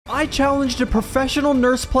I challenged a professional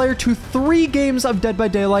nurse player to 3 games of Dead by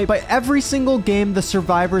Daylight. By every single game, the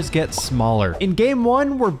survivors get smaller. In game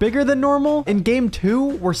 1, we're bigger than normal. In game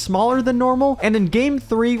 2, we're smaller than normal. And in game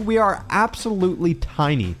 3, we are absolutely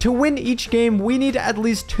tiny. To win each game, we need at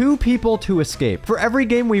least 2 people to escape. For every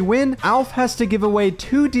game we win, Alf has to give away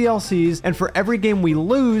 2 DLCs. And for every game we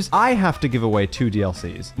lose, I have to give away 2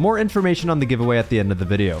 DLCs. More information on the giveaway at the end of the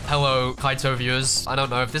video. Hello, Kaito viewers. I don't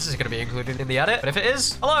know if this is going to be included in the edit, but if it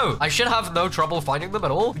is, hello. I should have no trouble finding them at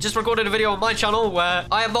all. We just recorded a video on my channel where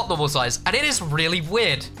I am not normal size, and it is really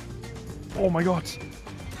weird. Oh my god.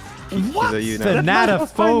 What?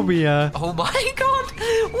 Thanatophobia. Oh my god.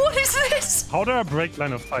 What is this? How do I break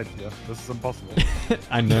line of sight here? This is impossible.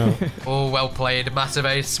 I know. Oh, well played. Massive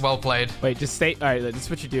ace. Well played. Wait, just stay. All right, this is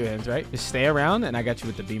what you do, Hens, right? Just stay around, and I got you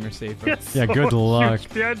with the beamer safe. Yes, yeah, good luck.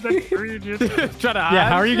 Behind that tree, dude. Try to hide. Yeah,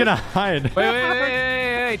 how are you going to hide?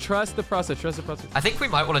 Wait. Trust the process. Trust the process. I think we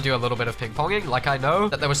might want to do a little bit of ping-ponging. Like, I know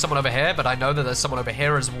that there was someone over here, but I know that there's someone over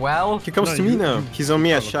here as well. He comes to me now. He's on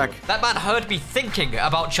me at Shack. That man heard me thinking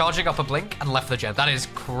about charging up a blink and left the gen. That is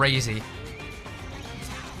crazy.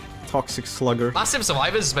 Toxic slugger. Massive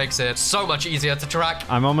survivors makes it so much easier to track.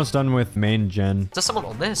 I'm almost done with main gen. Is there someone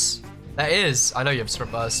on this? There is. I know you have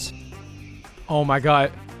sprint burst. Oh my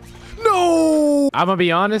god. No! I'm gonna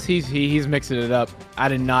be honest, he's mixing it up. I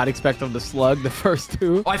did not expect him to slug the first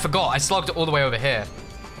 2. Oh, I forgot. I slugged all the way over here.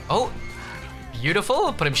 Oh,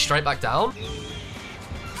 beautiful. Put him straight back down.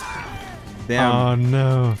 Damn. Oh,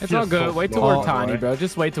 no. It's all good. Wait till we're tiny, bro.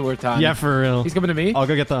 Just wait till we're tiny. Yeah, for real. He's coming to me. I'll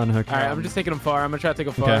go get the unhook. All right, I'm just taking him far. I'm gonna try to take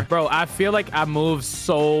him far. Okay. Bro, I feel like I move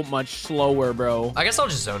so much slower, bro. I guess I'll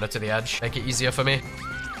just zone it to the edge. Make it easier for me.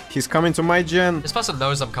 He's coming to my gen. This person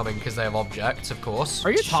knows I'm coming because they have objects, of course.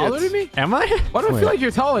 Are you taller than me? Am I? Why do I Wait. feel like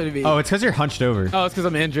you're taller than me? Oh, it's because you're hunched over. Oh, it's because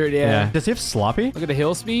I'm injured, yeah. Does he have sloppy? Look at the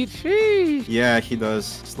hill speed. Sheesh. Yeah, he does.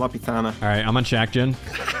 Sloppy Tana. All right, I'm on Shack gen.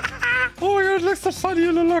 Oh my god, looks so funny,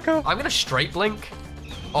 you look. I'm going to straight blink.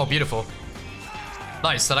 Oh, beautiful.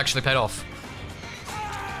 Nice. That actually paid off.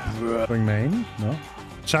 Going main? No.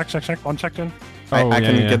 Check. On check gen. I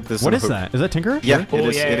can get this. What is hook. that? Is that Tinker? Yeah, Oh, it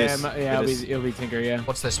is. yeah, It is. yeah, it'll be Tinker, yeah.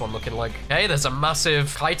 What's this one looking like? Hey, there's a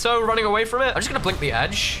massive Kaito running away from it. I'm just going to blink the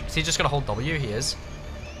edge. Is he just going to hold W? He is.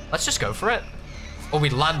 Let's just go for it. Oh, we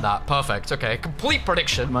land that. Perfect. Okay, complete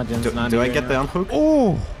prediction. My gen's not Do I here get the now. unhook?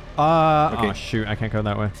 Oh. Okay. Oh, shoot. I can't go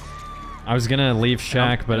that way. I was gonna leave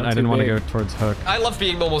Shack, but I didn't want to go towards Hook. I love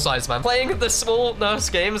being normal size, man. Playing the small nurse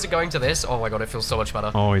games and going to this. Oh my god, it feels so much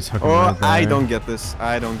better. Oh, he's hooking Oh, right there. I don't get this.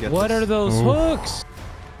 I don't get What this. are those hooks?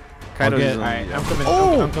 Kind of. get- All right, I'm coming.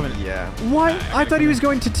 Oh! I'm coming. Yeah. What? I thought he was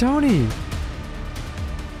going to Tony.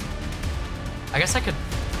 I guess I could...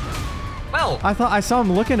 Well, I thought I saw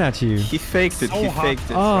him looking at you. He faked it. So He hot. faked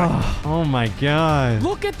it. right? Oh my god.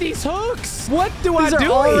 Look at these hooks. What do These I are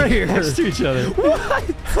do all right here? next to each other.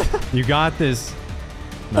 What? You got this.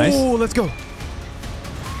 Nice. Oh, let's go.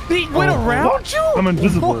 He went around you? I'm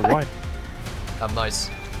invisible. Why? I'm nice.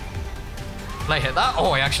 Can I hit that?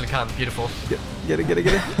 Oh, I actually can. Beautiful. Get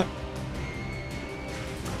it.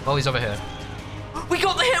 Well, he's over here. We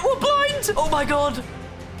got the hit. We're blind. Oh my god.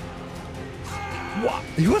 What?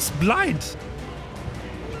 He was blind.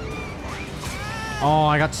 Oh,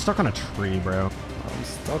 I got stuck on a tree, bro. I'm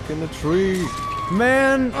stuck in the tree.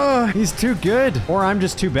 Man, he's too good. Or I'm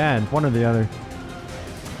just too bad. One or the other.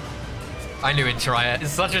 I knew he'd try it. He's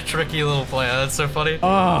such a tricky little player. That's so funny.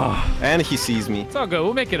 Oh. And he sees me. It's all good.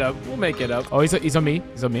 We'll make it up. Oh, he's on me.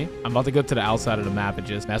 He's on me. I'm about to go to the outside of the map and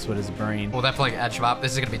just mess with his brain. Oh, they're playing edge map.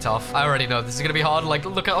 This is gonna be tough. I already know this is gonna be hard. Like,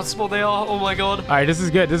 look how small they are. Oh my god. All right, this is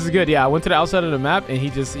good. Yeah, I went to the outside of the map and he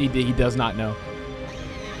does not know.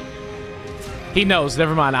 He knows.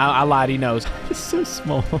 Never mind. I lied. He knows. It's so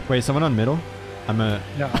small. Wait, someone on middle?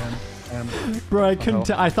 Yeah, I am. Bro, I couldn't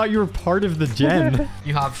I thought you were part of the gen.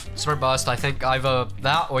 You have sprint burst, I think, either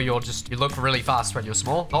that or you look really fast when you're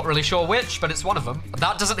small. Not really sure which, but it's one of them.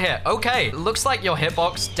 That doesn't hit. Okay, looks like your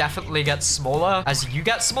hitbox definitely gets smaller as you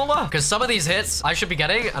get smaller, because some of these hits I should be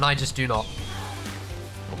getting and I just do not.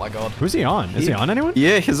 Oh my god. Who's he on? Is he on anyone?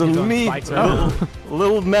 Yeah, he's on me. Spikes right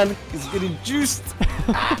Little man is getting juiced.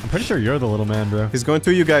 I'm pretty sure you're the little man, bro. He's going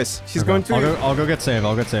to you guys. He's going to you. I'll go get save.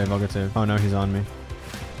 I'll get save. Oh no, he's on me.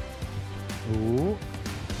 Ooh.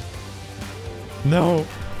 No.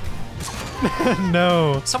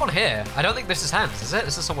 No. Someone here. I don't think this is Hens, is it?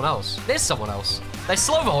 This is someone else. There's someone else. They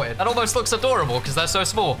slow vaulted. That almost looks adorable because they're so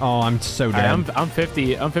small. Oh, I'm so All right, dead. I'm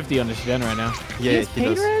 50 on this gen right now. Yeah, he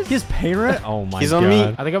does. He's pay red? Oh my god. He's on me.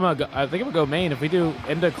 I think I'm gonna go main. If we do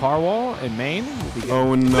end the car wall in main, we'll be good.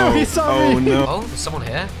 Oh no. No, he saw Oh me. no. Oh, there's someone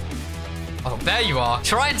here. Oh, there you are.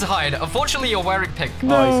 Trying to hide. Unfortunately, you're wearing pink.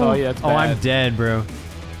 Oh, he saw you. That's Oh, bad. I'm dead, bro.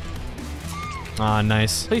 Ah,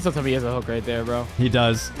 nice. Please don't tell me he has a hook right there, bro. He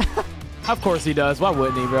does. Of course he does. Why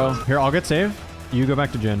wouldn't he, bro? Here, I'll get save. You go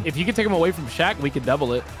back to Jin. If you could take him away from Shaq, we could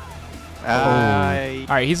double it. Oh. All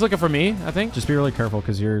right, he's looking for me, I think. Just be really careful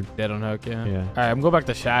because you're Dead on hook, yeah. Yeah. All right, I'm going back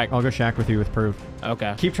to Shaq. I'll go Shaq with you with proof.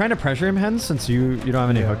 Okay. Keep trying to pressure him, Hens, since you don't have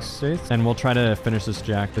any hook states. And we'll try to finish this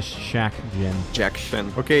Jack, this Shaq Jin.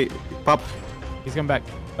 Jackson. Okay, pop. He's coming back.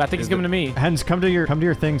 But I think he's coming to me. Hens, come to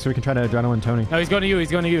your thing so we can try to adrenaline Tony. No, he's going to you. He's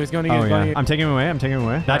going to you. He's going to you. Oh, He's going to yeah. you. I'm taking him away. I'm taking him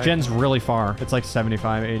away. That right. Gen's really far. It's like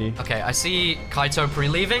 75, 80. Okay, I see Kaito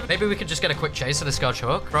pre-leaving. Maybe we could just get a quick chase of this Scourge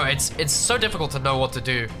hook. Bro, it's so difficult to know what to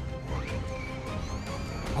do.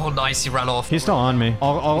 Oh, nice. He ran off. He's still on me.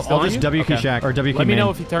 I'll still on just you? W key Okay. Shaq or W key Let me main. know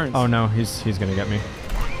if he turns. Oh, no. He's going to get me.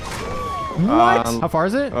 What? How far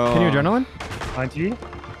is it? Can you adrenaline? 90.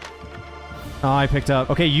 Oh, I picked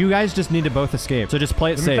up. Okay, you guys just need to both escape. So just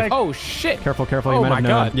play it Let me safe. play- Oh, shit. Careful, careful. You Oh might my have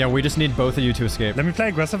known God. it. Yeah, we just need both of you to escape. Let me play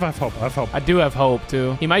aggressive. I have hope. I have hope. I do have hope,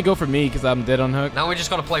 too. He might go for me because I'm dead on hook. Now we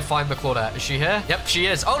just gotta play Find the Claudette. Is she here? Yep, she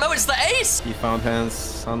is. Oh, no, it's the ace! He found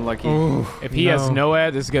Hens. Unlucky. Ooh, If he has no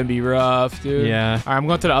ad, this is going to be rough, dude. Yeah. All right, I'm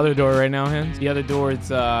going to the other door right now, Hens. The other door,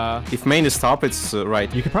 it's, If main is top, it's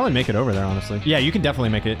right. You could probably make it over there, honestly. Yeah, you can definitely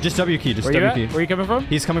make it. Just W key. Just where you W at? key. Where you coming from?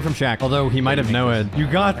 He's coming from Shaq, although he might have Noed. You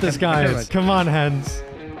got this, guys. Come on, Hens.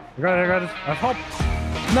 I got it. I got it. I have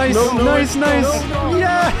hope. Nice, No, no, nice, no, nice. no, no.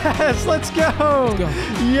 Yes, let's go.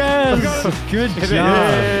 Yes. Good job.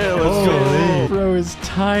 Yeah, let's go. Holy, bro is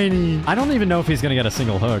tiny. I don't even know if he's going to get a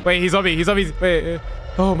single hook. Wait, he's on me. He's on me. Wait.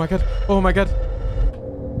 Oh, my God. Oh, my God.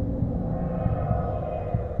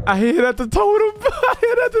 I hit at the totem. I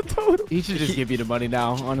hit at the totem. He should just give you the money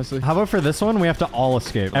now, honestly. How about for this one? We have to all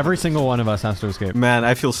escape. Every single one of us has to escape. Man,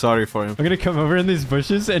 I feel sorry for him. I'm going to come over in these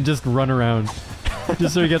bushes and just run around.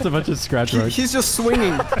 Just so he gets a bunch of scratch marks. He's just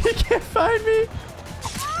swinging. He can't find me.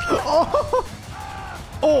 Oh.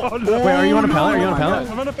 Oh, no. Wait, are you on a pallet? Are you on a Oh, pallet?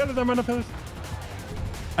 I'm on a pallet. I'm on a pallet.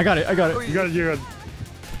 I got it. I got it. You got it. You got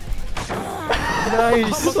it.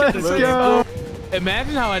 Nice. Let's go.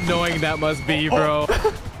 Imagine how annoying that must be, bro.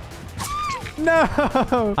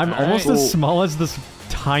 No. I'm almost right. as small as this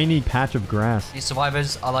tiny patch of grass. These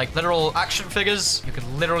survivors are like literal action figures. You can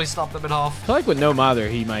literally snap them in half. I feel like with no mother,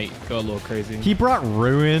 he might go a little crazy. He brought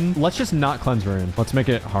Ruin. Let's just not cleanse Ruin. Let's make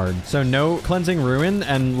it hard. So no cleansing Ruin,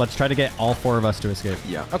 and let's try to get all four of us to escape.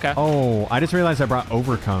 Yeah. Okay. Oh, I just realized I brought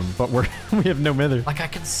Overcome, but we have no mither. Like, I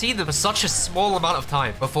can see them for such a small amount of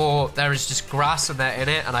time before there is just grass and they're in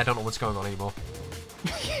it, and I don't know what's going on anymore.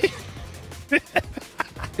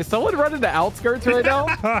 Is someone running the outskirts right now?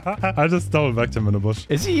 I just stumbled back to him in the bush.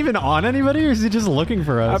 Is he even on anybody, or is he just looking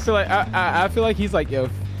for I us? feel like he's like, yo,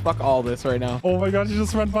 fuck all this right now. Oh my god, he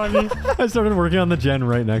just ran by me. I started working on the gen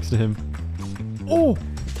right next to him. Oh!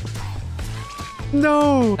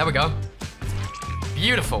 No! There we go.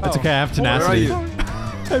 Beautiful. It's okay, I have Where are tenacity.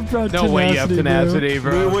 you? I brought No way you have tenacity,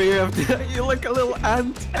 bro. Wait, you have to, you're like a little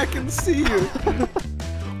ant. I can see you.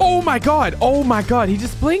 Oh my god. Oh my god. He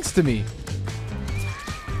just blinks to me.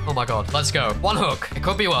 Oh my god. Let's go. One hook. It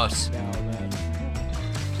could be worse.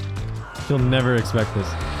 You'll never expect this.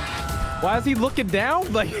 Why is he looking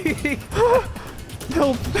down? Like,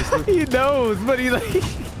 Help! he knows, but he like...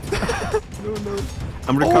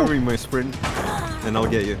 I'm recovering my sprint, and I'll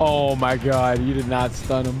get you. Oh my god. You did not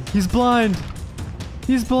stun him. He's blind!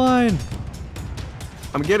 He's blind!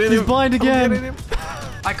 I'm getting him. He's blind I'm again. getting him.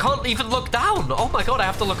 I can't even look down. Oh my god, I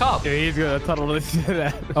have to look up. Dude, he's gonna tunnel this shit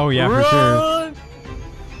out. Oh yeah, for sure. Run!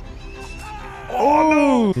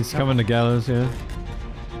 Oh! He's coming to gallows, yeah.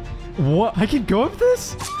 What? I can go up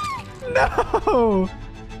this? No! Oh,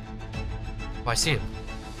 I see him.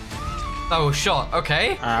 Oh, shot.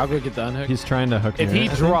 Okay. Alright, I'll go get the unhook. He's trying to hook me. If he I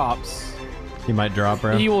think. drops, He might drop,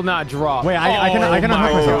 bro. he will not drop. Wait, I can Oh unhook my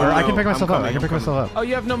myself. God. Or I can pick I'm myself up. coming, I can I'm pick myself up. Oh,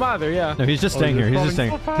 you have no mother, yeah. No, he's just staying here. He's just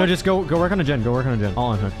staying. No, just go work on a gen. Go work on a gen.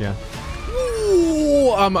 I'll unhook, yeah.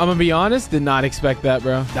 Ooh, I'm gonna be honest, did not expect that,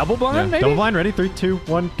 bro. Double blind, Yeah. maybe? Double blind, ready? 3, 2,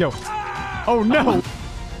 1, go. Oh no!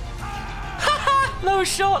 No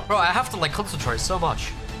shot. Bro, I have to like concentrate so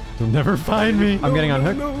much. You'll never find me. I'm getting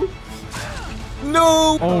unhooked.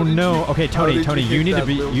 No! Oh no. Okay, How Tony, did Tony, you you need hit to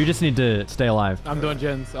be. that, Lil? You just need to stay alive. I'm doing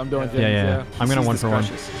gens. I'm doing gens. Yeah. I'm gonna This is 1 the for 1.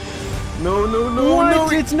 scratches. No, no, no, What? no.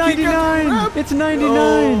 It's he got 99. grabbed. It's 99.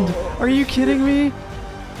 Oh. Are you kidding me?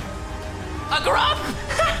 A grab.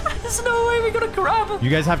 There's no way we got a grab. You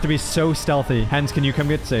guys have to be so stealthy. Hens, can you come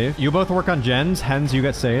get save? You both work on gens. Hens, you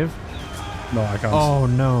get save. No, I can't. Oh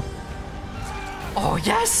no. Oh,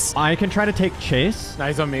 yes. I can try to take chase.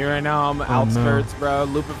 Nice on me right now. I'm outskirts, bro.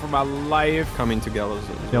 Looping for my life. Coming to gallows.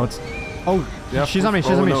 Yeah, let's. Oh, Yeah, she's on me.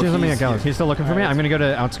 She's oh, on me. no, She's on me he's at gallows. here. He's still looking for me. I'm gonna go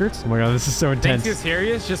to outskirts. Oh my god, this is so intense. Think he's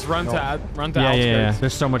serious? Just run to Yeah, outskirts. yeah.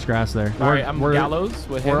 There's so much grass there. All right, I'm gallows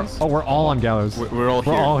with Hens. Oh, we're all on gallows. We're all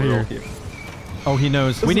here. We're all here. Oh, he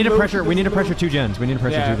knows. We need to pressure. We need to pressure 2 gens. We need to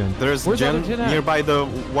pressure 2 gens. There's Where's the Jen other Jen at? nearby the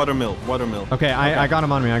watermill. Okay, I got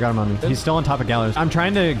him on me. I got him on me. He's still on top of gallows. I'm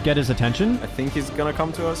trying to get his attention. I think he's gonna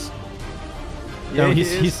come to us. No, Yeah,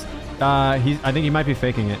 he's I think he might be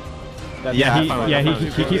faking it. Yeah, I found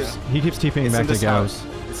it. He keeps TPing It's back in to this gallows. house.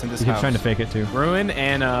 It's in this He keeps house. trying to fake it too. Ruin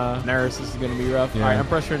and Neris, this is gonna be rough. Yeah. All right, I'm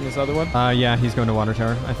pressuring this other one. Yeah, he's going to water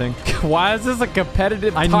tower, I think. Why is this a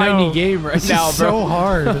competitive, I tiny know. game right This now, is bro? so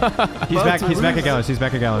hard. He's back at gallows. He's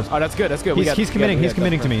back at gallows. Oh, that's good. That's good. He's committing. He's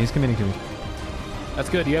committing to me. He's committing to me. That's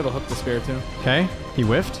good. You have a hook to spare too. Okay, he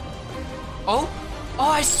whiffed. Oh,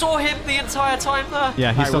 I saw him the entire time there.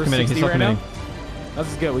 Yeah, he's still committing. He's still committing. This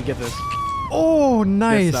is good. We get this. Oh, Good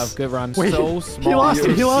nice. stuff. Good run. Wait, So small. he lost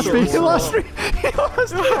me. He lost so me. He small. lost me. He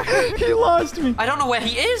lost me. He lost me. I don't know where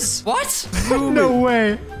he is. What? No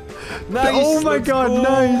way. Nice. Oh my let's god, go.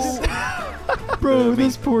 nice. Bro,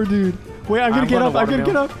 this poor dude. Wait, I'm gonna get up. I'm gonna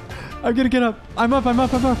get up. I'm gonna get up. I'm up.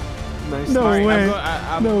 Nice. No All right, way.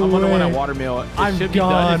 I'm No on the one way. at Watermill. It I'm should be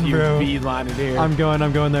gone, done if you bro. beeline it here. I'm going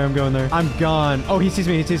there. I'm gone. Oh, he sees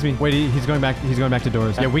me. Wait, he's going back to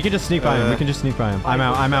doors. Yeah, we can just sneak by him. We can just sneak by him. I'm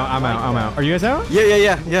out. Are you guys out?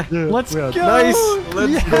 Yeah. Let's go. Nice.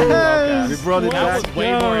 Let's go. Yes. We brought it That back. was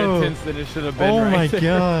way more go. intense than it should have been. Oh right my there.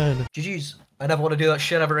 god. GG's. I never want to do that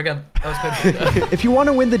shit ever again. That was good. If you want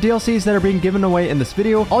to win the DLCs that are being given away in this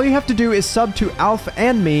video, all you have to do is sub to Alf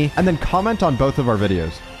and me and then comment on both of our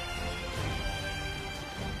videos.